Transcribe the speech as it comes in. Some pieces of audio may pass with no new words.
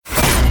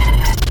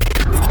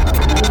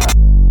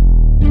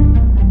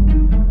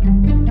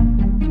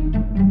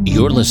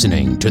You're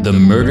listening to the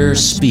Murder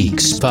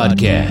Speaks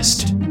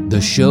podcast,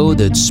 the show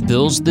that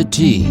spills the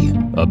tea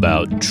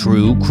about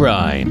true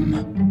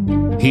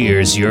crime.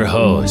 Here's your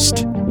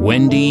host,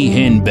 Wendy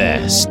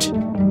Hinbest.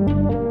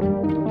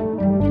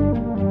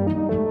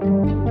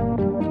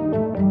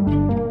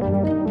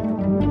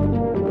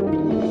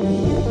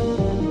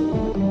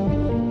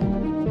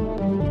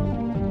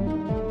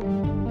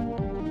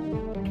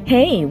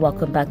 Hey,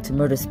 welcome back to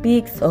Murder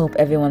Speaks. I hope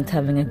everyone's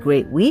having a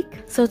great week.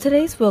 So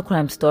today's real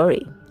crime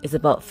story is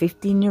about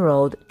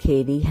 15-year-old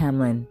Katie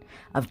Hamlin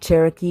of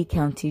Cherokee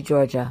County,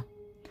 Georgia.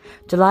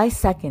 July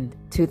 2nd,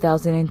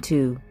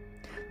 2002,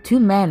 two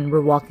men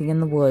were walking in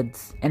the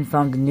woods and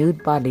found the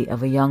nude body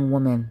of a young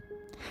woman.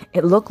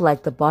 It looked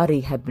like the body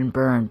had been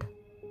burned.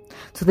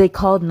 So they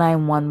called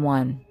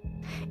 911.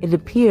 It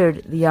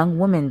appeared the young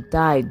woman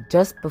died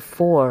just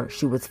before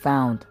she was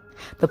found.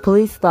 The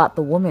police thought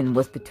the woman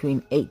was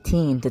between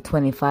 18 to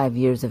 25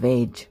 years of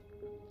age.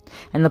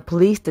 And the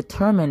police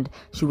determined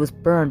she was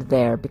burned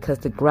there because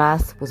the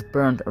grass was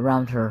burned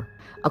around her.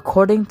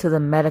 According to the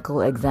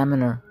medical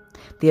examiner,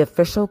 the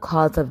official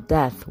cause of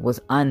death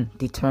was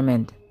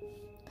undetermined.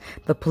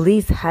 The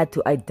police had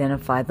to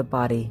identify the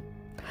body.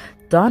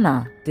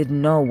 Donna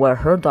didn't know where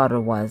her daughter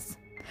was.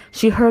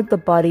 She heard the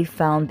body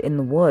found in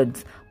the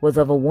woods was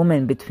of a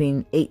woman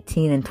between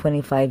 18 and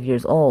 25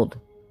 years old.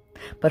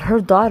 But her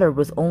daughter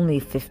was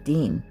only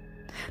 15.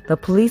 The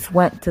police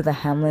went to the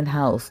Hamlin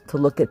house to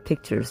look at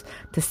pictures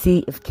to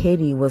see if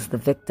Katie was the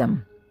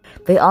victim.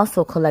 They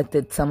also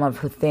collected some of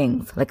her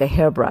things, like a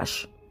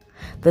hairbrush.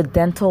 The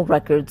dental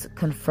records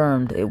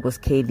confirmed it was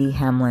Katie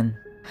Hamlin.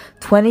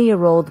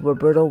 20-year-old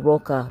Roberto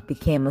Roca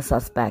became a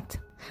suspect.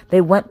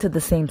 They went to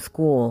the same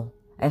school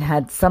and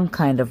had some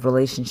kind of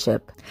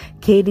relationship.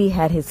 Katie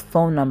had his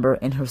phone number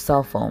in her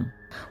cell phone.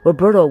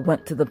 Roberto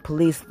went to the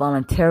police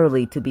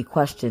voluntarily to be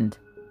questioned.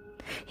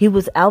 He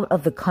was out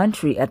of the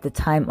country at the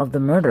time of the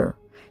murder.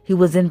 He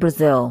was in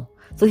Brazil,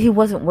 so he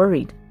wasn't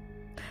worried.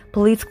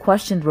 Police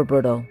questioned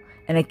Roberto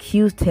and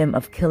accused him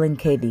of killing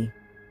Katie.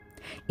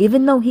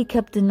 Even though he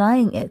kept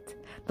denying it,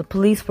 the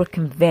police were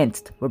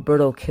convinced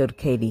Roberto killed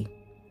Katie.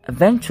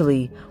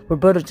 Eventually,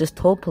 Roberto just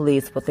told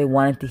police what they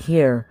wanted to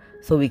hear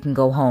so we can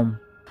go home.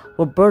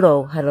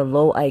 Roberto had a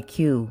low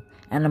IQ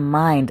and a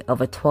mind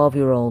of a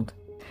 12-year-old.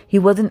 He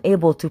wasn't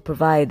able to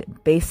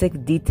provide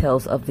basic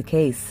details of the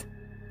case.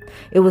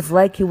 It was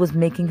like he was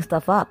making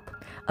stuff up.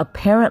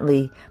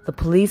 Apparently, the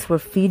police were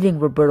feeding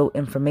Roberto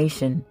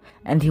information,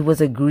 and he was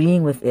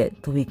agreeing with it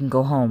so he can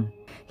go home.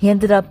 He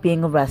ended up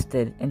being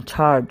arrested and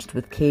charged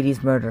with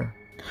Katie's murder.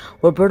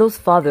 Roberto's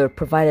father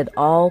provided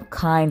all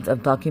kinds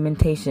of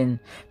documentation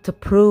to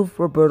prove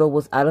Roberto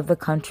was out of the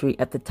country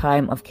at the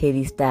time of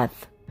Katie's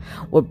death.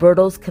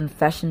 Roberto's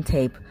confession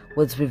tape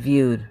was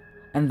reviewed,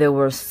 and there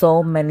were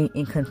so many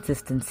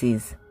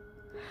inconsistencies.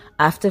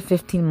 After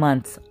 15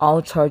 months,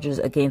 all charges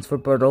against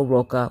Roberto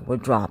Roca were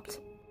dropped.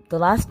 The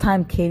last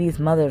time Katie's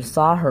mother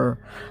saw her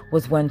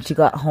was when she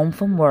got home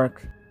from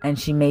work and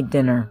she made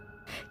dinner.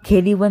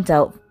 Katie went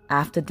out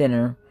after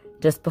dinner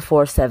just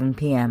before 7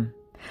 p.m.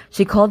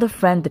 She called a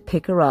friend to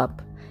pick her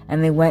up,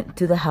 and they went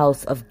to the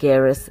house of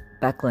Garris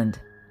Beckland.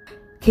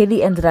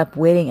 Katie ended up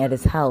waiting at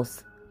his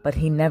house, but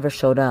he never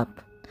showed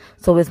up.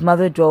 So his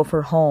mother drove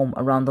her home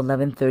around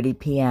 11:30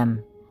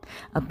 p.m.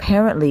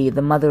 Apparently,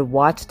 the mother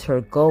watched her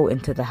go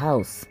into the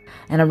house,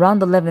 and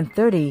around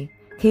 11:30,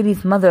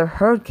 Katie's mother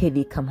heard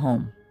Katie come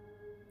home.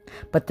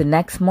 But the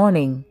next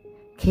morning,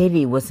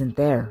 Katie wasn't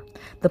there.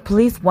 The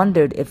police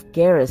wondered if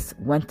Garris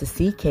went to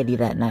see Katie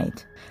that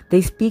night.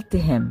 They speak to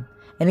him,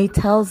 and he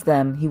tells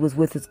them he was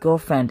with his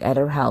girlfriend at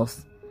her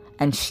house,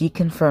 and she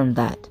confirmed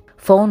that.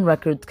 Phone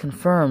records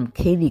confirm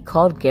Katie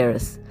called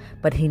Garris,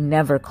 but he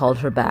never called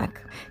her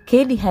back.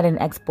 Katie had an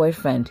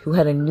ex-boyfriend who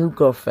had a new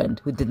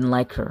girlfriend who didn't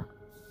like her.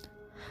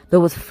 There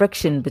was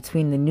friction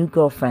between the new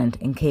girlfriend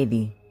and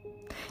Katie.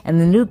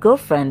 And the new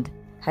girlfriend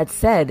had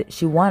said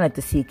she wanted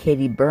to see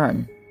Katie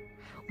burn,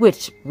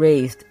 which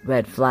raised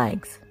red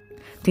flags.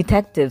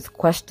 Detectives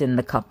questioned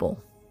the couple,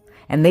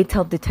 and they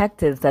tell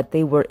detectives that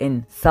they were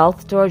in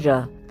South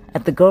Georgia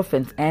at the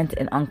girlfriend's aunt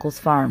and uncle's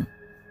farm.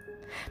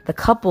 The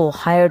couple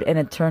hired an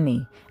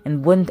attorney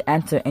and wouldn't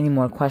answer any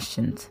more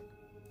questions.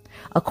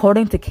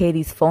 According to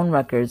Katie's phone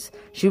records,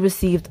 she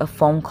received a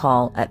phone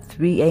call at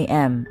 3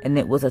 a.m. and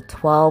it was a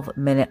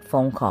 12-minute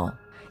phone call.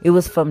 It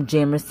was from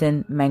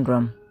Jamerson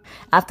Mangrum.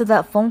 After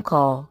that phone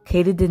call,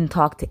 Katie didn't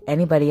talk to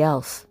anybody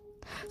else.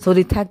 So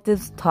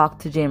detectives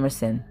talked to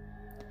Jamerson.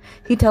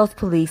 He tells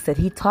police that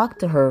he talked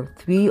to her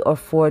 3 or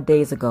 4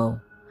 days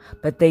ago,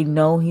 but they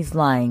know he's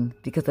lying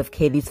because of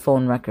Katie's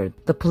phone record.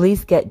 The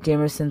police get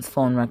Jamerson's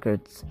phone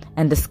records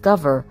and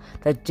discover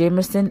that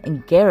Jamerson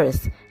and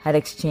Garris had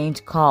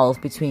exchanged calls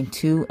between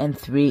 2 and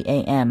 3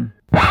 a.m.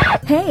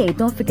 Hey,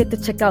 don't forget to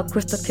check out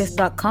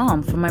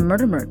crystalkiss.com for my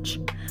murder merch.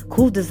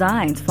 Cool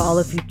designs for all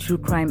of you true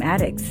crime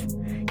addicts.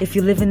 If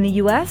you live in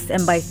the US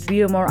and buy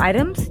 3 or more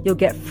items, you'll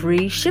get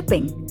free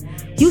shipping.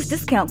 Use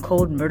discount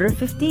code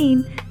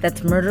MURDER15,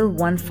 that's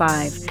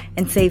MURDER15,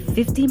 and save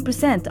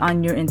 15%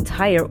 on your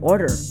entire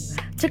order.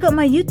 Check out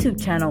my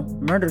YouTube channel,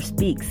 Murder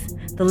Speaks.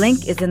 The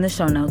link is in the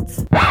show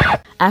notes.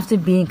 After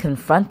being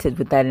confronted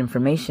with that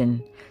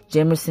information,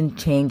 Jamerson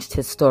changed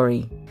his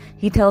story.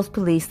 He tells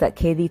police that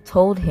Katie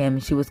told him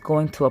she was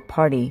going to a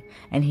party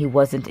and he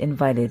wasn't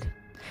invited.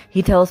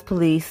 He tells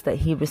police that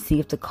he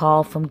received a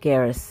call from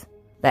Garris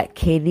that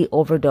Katie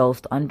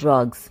overdosed on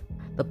drugs.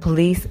 The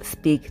police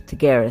speak to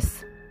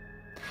Garris.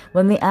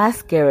 When they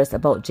asked Garris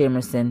about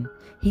Jamerson,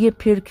 he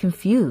appeared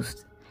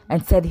confused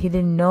and said he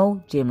didn't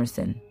know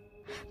Jamerson.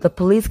 The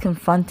police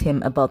confront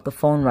him about the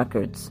phone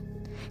records.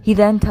 He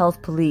then tells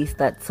police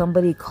that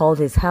somebody called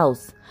his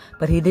house,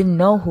 but he didn't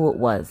know who it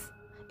was.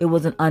 It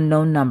was an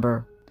unknown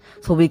number.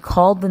 So we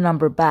called the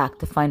number back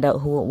to find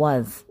out who it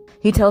was.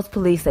 He tells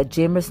police that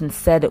Jamerson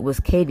said it was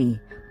Katie,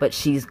 but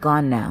she's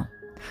gone now.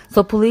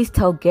 So police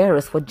tell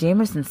Garris what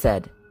Jamerson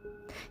said.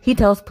 He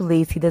tells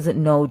police he doesn't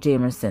know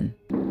Jamerson.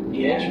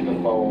 He answered the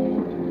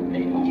phone,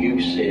 and you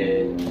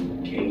said,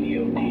 Katie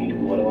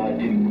OD'd. What do I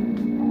do?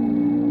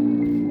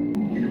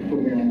 You can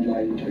put me on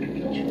lie detector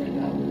test right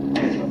now.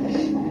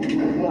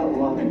 I'm not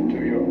lying to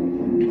you.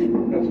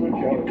 That's what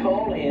You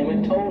called him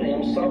and told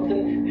him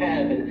something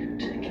happened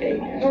to Katie.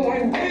 No, I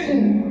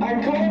didn't.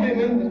 I called him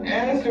and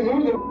asked him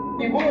who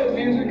the he was.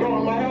 He was going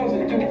to my house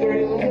at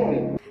 2:30 in the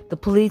morning. The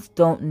police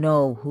don't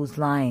know who's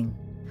lying.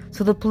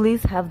 So the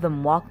police have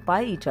them walk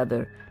by each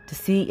other to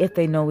see if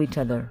they know each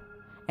other.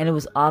 And it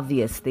was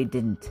obvious they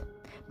didn't.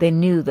 They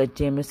knew that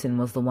Jamerson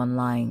was the one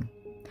lying.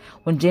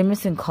 When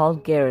Jamerson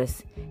called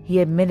Garris, he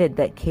admitted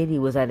that Katie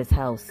was at his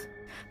house.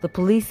 The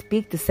police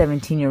speak to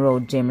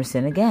 17-year-old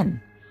Jamerson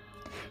again.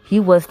 He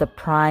was the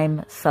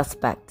prime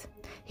suspect.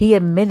 He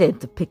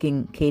admitted to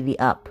picking Katie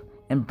up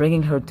and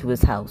bringing her to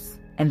his house,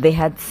 and they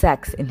had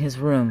sex in his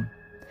room.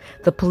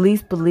 The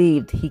police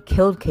believed he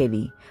killed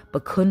Katie,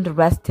 but couldn't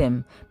arrest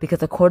him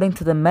because according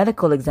to the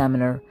medical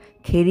examiner,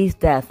 Katie's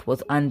death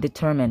was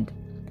undetermined.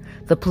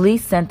 The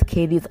police sent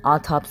Katie's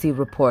autopsy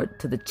report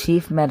to the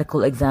chief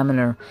medical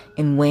examiner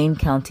in Wayne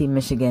County,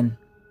 Michigan.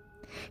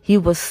 He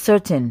was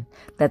certain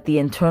that the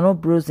internal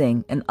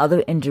bruising and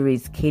other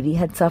injuries Katie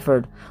had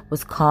suffered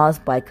was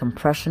caused by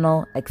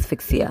compressional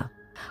asphyxia.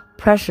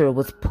 Pressure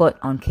was put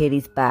on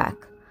Katie's back,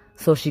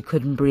 so she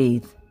couldn't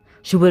breathe.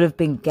 She would have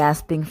been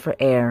gasping for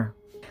air.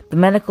 The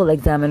medical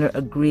examiner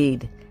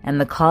agreed, and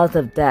the cause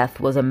of death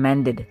was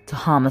amended to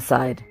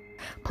homicide.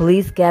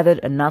 Police gathered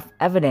enough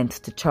evidence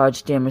to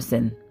charge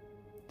Jamerson.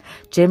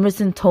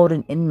 Jamerson told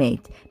an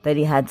inmate that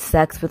he had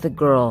sex with a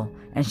girl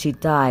and she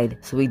died,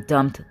 so he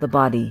dumped the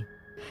body.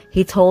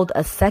 He told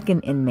a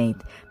second inmate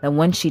that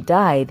when she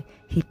died,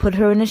 he put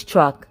her in his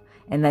truck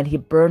and that he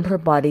burned her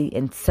body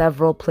in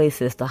several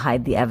places to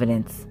hide the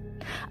evidence.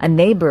 A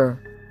neighbor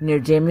near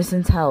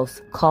Jamerson's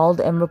house called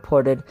and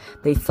reported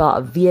they saw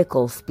a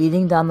vehicle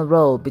speeding down the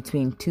road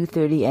between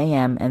 2:30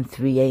 a.m. and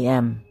 3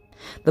 a.m.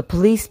 The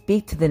police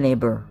speak to the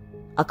neighbor,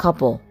 a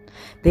couple.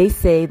 They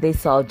say they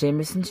saw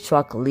Jamerson's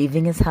truck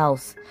leaving his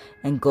house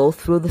and go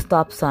through the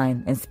stop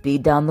sign and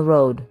speed down the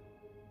road.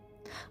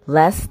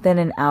 Less than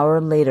an hour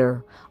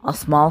later, a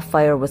small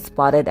fire was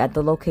spotted at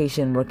the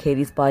location where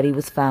Katie's body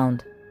was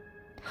found.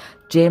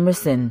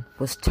 Jamerson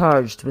was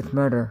charged with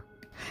murder.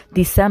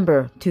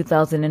 December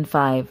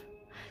 2005,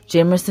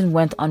 Jamerson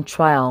went on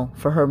trial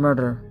for her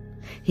murder.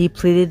 He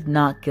pleaded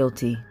not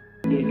guilty.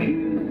 Did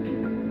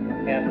you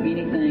have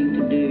anything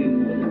to do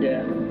with the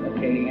death of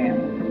Katie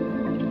Hamlin?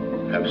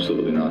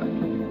 Absolutely not.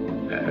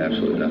 Had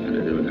absolutely nothing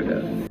to do with her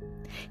death.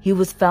 He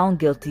was found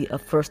guilty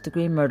of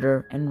first-degree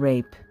murder and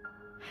rape,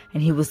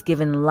 and he was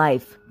given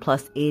life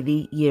plus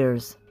 80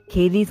 years.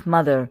 Katie's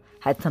mother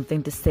had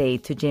something to say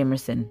to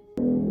Jamerson.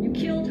 You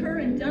killed her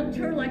and dumped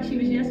her like she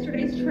was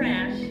yesterday's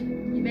trash.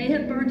 You may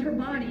have burned her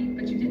body,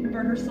 but you didn't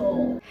burn her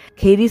soul.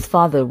 Katie's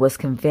father was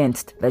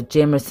convinced that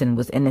Jamerson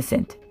was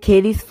innocent.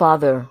 Katie's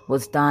father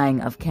was dying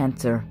of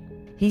cancer.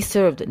 He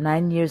served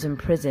 9 years in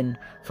prison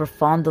for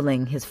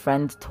fondling his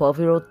friend's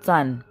 12-year-old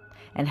son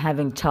and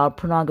having child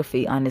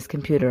pornography on his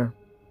computer.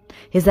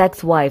 His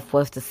ex-wife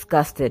was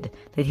disgusted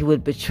that he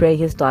would betray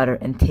his daughter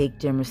and take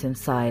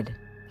Jamerson's side.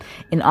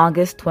 In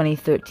August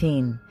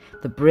 2013,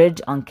 the bridge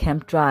on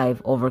Kemp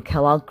Drive over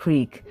Kellogg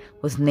Creek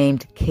was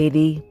named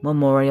Katie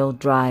Memorial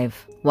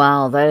Drive.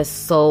 Wow, that is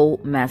so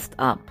messed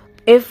up.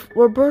 If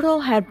Roberto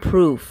had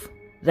proof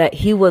that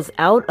he was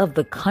out of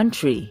the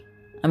country,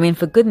 I mean,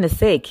 for goodness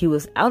sake, he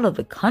was out of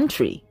the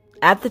country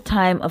at the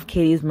time of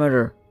Katie's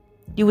murder,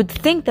 you would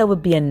think that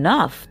would be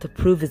enough to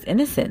prove his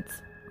innocence.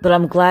 But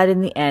I'm glad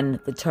in the end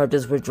the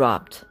charges were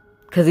dropped,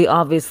 because he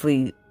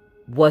obviously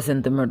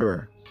wasn't the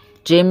murderer.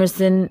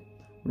 Jamerson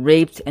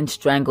raped and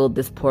strangled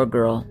this poor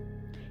girl.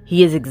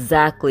 He is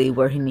exactly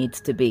where he needs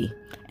to be.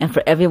 And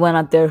for everyone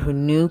out there who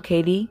knew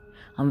Katie,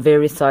 I'm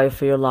very sorry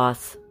for your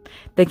loss.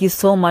 Thank you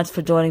so much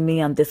for joining me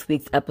on this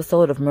week's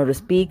episode of Murder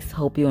Speaks.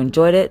 Hope you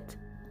enjoyed it.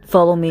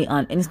 Follow me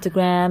on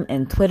Instagram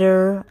and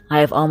Twitter. I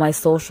have all my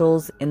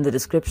socials in the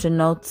description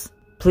notes.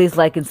 Please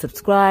like and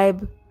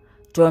subscribe.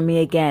 Join me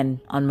again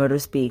on Murder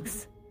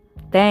Speaks.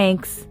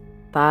 Thanks.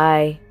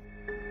 Bye.